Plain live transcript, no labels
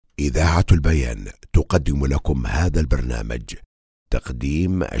إذاعة البيان تقدم لكم هذا البرنامج.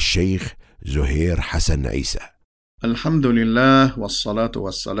 تقديم الشيخ زهير حسن عيسى. الحمد لله والصلاة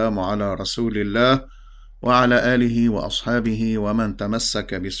والسلام على رسول الله وعلى آله وأصحابه ومن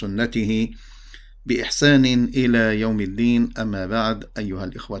تمسك بسنته بإحسان إلى يوم الدين. أما بعد، أيها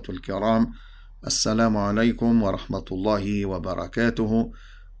الإخوة الكرام، السلام عليكم ورحمة الله وبركاته.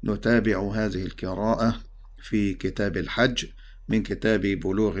 نتابع هذه القراءة في كتاب الحج من كتاب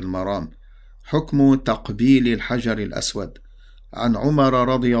بلوغ المرام، حكم تقبيل الحجر الأسود. عن عمر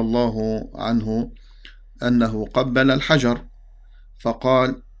رضي الله عنه أنه قبل الحجر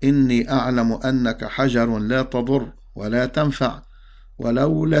فقال: إني أعلم أنك حجر لا تضر ولا تنفع،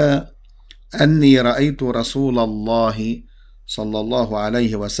 ولولا أني رأيت رسول الله صلى الله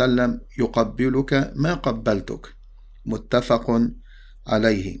عليه وسلم يقبلك ما قبلتك. متفق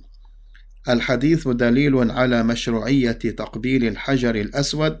عليه. الحديث دليل على مشروعية تقبيل الحجر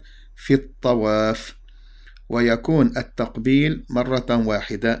الأسود في الطواف، ويكون التقبيل مرة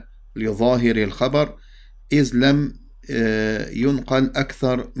واحدة لظاهر الخبر، إذ لم ينقل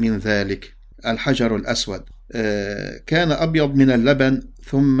أكثر من ذلك. الحجر الأسود كان أبيض من اللبن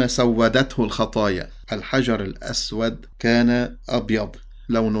ثم سودته الخطايا. الحجر الأسود كان أبيض،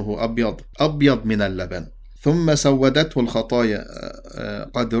 لونه أبيض من اللبن ثم سودته الخطايا.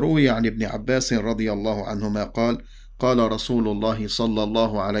 قد روي عن ابن عباس رضي الله عنهما قال: قال رسول الله صلى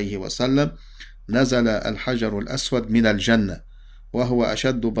الله عليه وسلم: نزل الحجر الأسود من الجنة وهو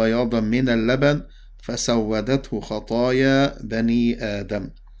أشد بياضا من اللبن فسودته خطايا بني آدم.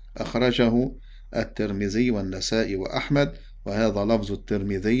 أخرجه الترمذي والنسائي وأحمد، وهذا لفظ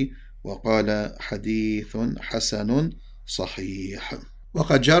الترمذي، وقال: حديث حسن صحيح.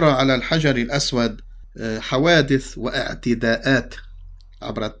 وقد جرى على الحجر الأسود حوادث واعتداءات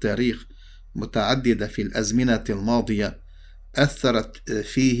عبر التاريخ متعددة في الأزمنة الماضية، أثرت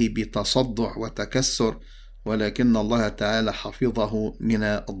فيه بتصدع وتكسر، ولكن الله تعالى حفظه من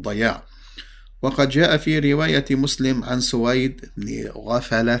الضياع. وقد جاء في رواية مسلم عن سويد بن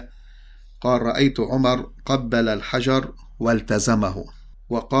غفلة قال: رأيت عمر قبل الحجر والتزمه،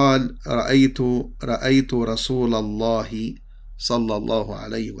 وقال: رأيت رسول الله صلى الله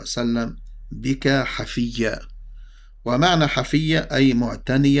عليه وسلم بك حفيا. ومعنى حفيا أي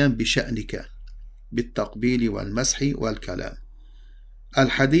معتنيا بشأنك بالتقبيل والمسح والكلام.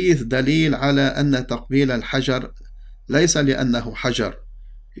 الحديث دليل على أن تقبيل الحجر ليس لأنه حجر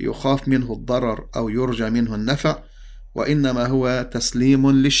يخاف منه الضرر أو يرجى منه النفع، وإنما هو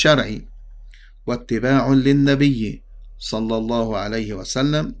تسليم للشرع واتباع للنبي صلى الله عليه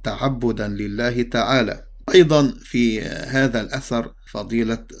وسلم تعبدا لله تعالى. أيضا في هذا الأثر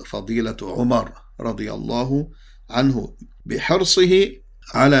فضيلة عمر رضي الله عنه بحرصه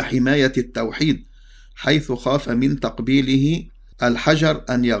على حماية التوحيد، حيث خاف من تقبيله الحجر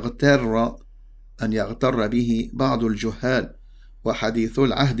أن يغتر به بعض الجهال وحديثو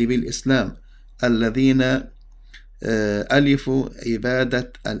العهد بالإسلام الذين ألفوا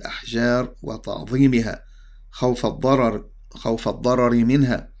عبادة الأحجار وتعظيمها خوف الضرر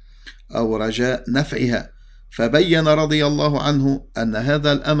منها أو رجاء نفعها. فبين رضي الله عنه أن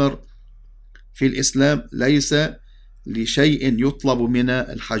هذا الأمر في الإسلام ليس لشيء يطلب من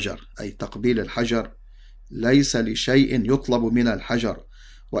الحجر، أي تقبيل الحجر ليس لشيء يطلب من الحجر،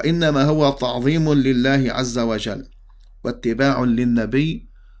 وإنما هو تعظيم لله عز وجل واتباع للنبي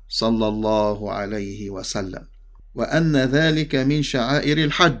صلى الله عليه وسلم، وأن ذلك من شعائر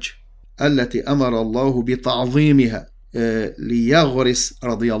الحج التي أمر الله بتعظيمها. ليغرس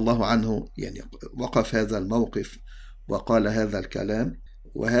رضي الله عنه، يعني وقف هذا الموقف وقال هذا الكلام،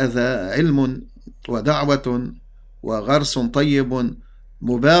 وهذا علم ودعوة وغرس طيب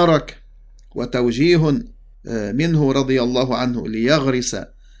مبارك وتوجيه منه رضي الله عنه ليغرس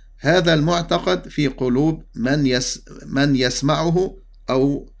هذا المعتقد في قلوب من يسمعه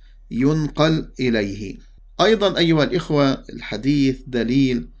أو ينقل إليه. أيضا أيها الإخوة، الحديث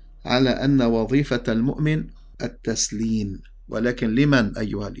دليل على أن وظيفة المؤمن التسليم، ولكن لمن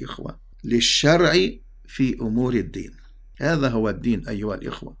أيها الإخوة؟ للشرع في أمور الدين. هذا هو الدين أيها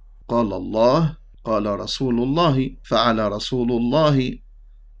الإخوة. قال الله، قال رسول الله، فعل رسول الله،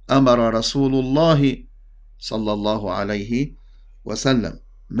 أمر رسول الله صلى الله عليه وسلم،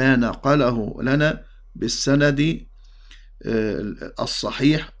 ما نقله لنا بالسند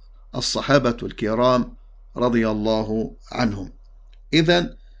الصحيح الصحابة الكرام رضي الله عنهم.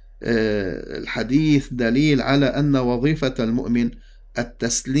 إذن الحديث دليل على أن وظيفة المؤمن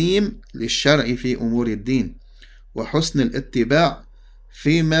التسليم للشرع في أمور الدين وحسن الاتباع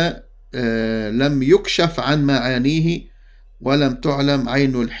فيما لم يكشف عن معانيه ولم تعلم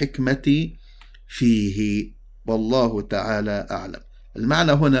عين الحكمة فيه، والله تعالى أعلم.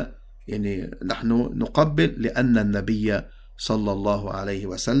 المعنى هنا يعني نحن نقبل لأن النبي صلى الله عليه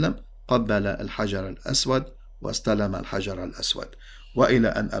وسلم قبل الحجر الأسود واستلم الحجر الأسود. وإلى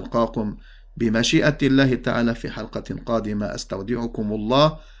أن ألقاكم بمشيئة الله تعالى في حلقة قادمة، أستودعكم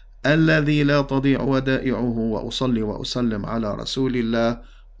الله الذي لا تضيع ودائعه، وأصلي وأسلم على رسول الله،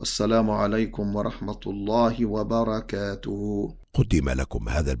 والسلام عليكم ورحمة الله وبركاته. قدم لكم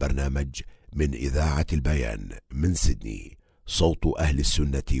هذا البرنامج من إذاعة البيان من سيدني، صوت أهل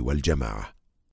السنة والجماعة.